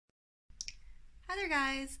Hi there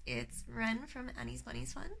guys, it's Wren from Annie's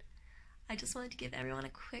Bunnies Fund. I just wanted to give everyone a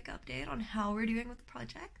quick update on how we're doing with the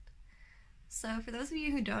project. So for those of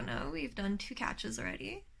you who don't know, we've done 2 catches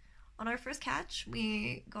already. On our first catch,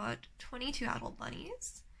 we got 22 adult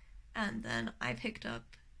bunnies, and then I picked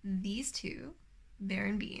up these 2, Bear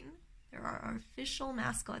and Bean. They're our official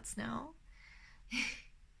mascots now.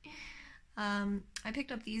 I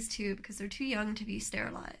picked up these 2 because they're too young to be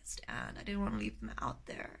sterilized, and I didn't want to leave them out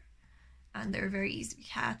there. And they're very easy to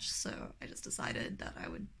catch, so I just decided that I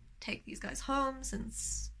would take these guys home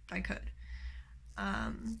since I could.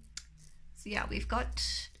 So yeah, we've got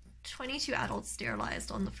 22 adults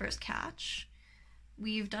sterilized on the first catch.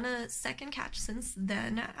 We've done a second catch since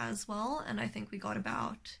then as well, and I think we got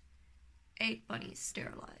about 8 bunnies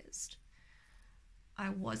sterilized.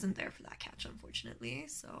 I wasn't there for that catch, unfortunately,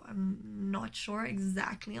 so I'm not sure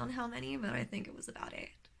exactly on how many, but I think it was about 8.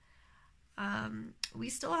 We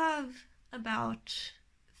still have about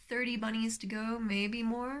 30 bunnies to go, maybe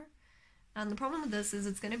more. And the problem with this is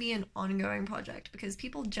it's going to be an ongoing project because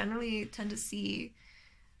people generally tend to see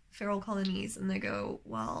feral colonies and they go,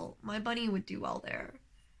 well, my bunny would do well there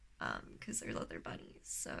because there's other bunnies.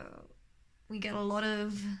 So we get a lot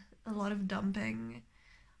of dumping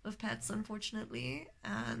of pets, unfortunately,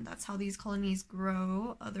 and that's how these colonies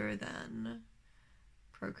grow other than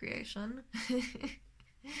procreation.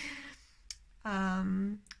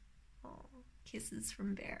 Kisses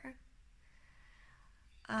from Bear.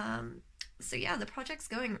 So yeah, the project's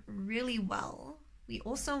going really well. We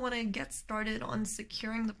also want to get started on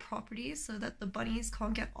securing the property so that the bunnies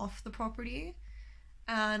can't get off the property.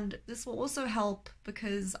 And this will also help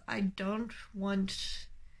because I don't want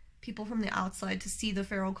people from the outside to see the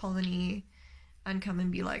feral colony and come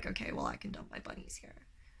and be like, okay, well, I can dump my bunnies here.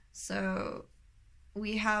 So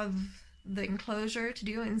we have the enclosure to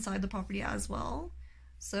do inside the property as well.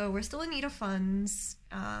 So we're still in need of funds,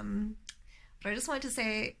 but I just wanted to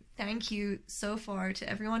say thank you so far to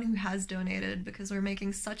everyone who has donated because we're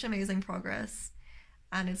making such amazing progress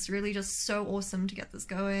and it's really just so awesome to get this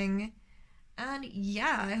going. And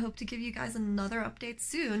yeah, I hope to give you guys another update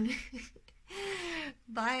soon.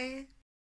 Bye!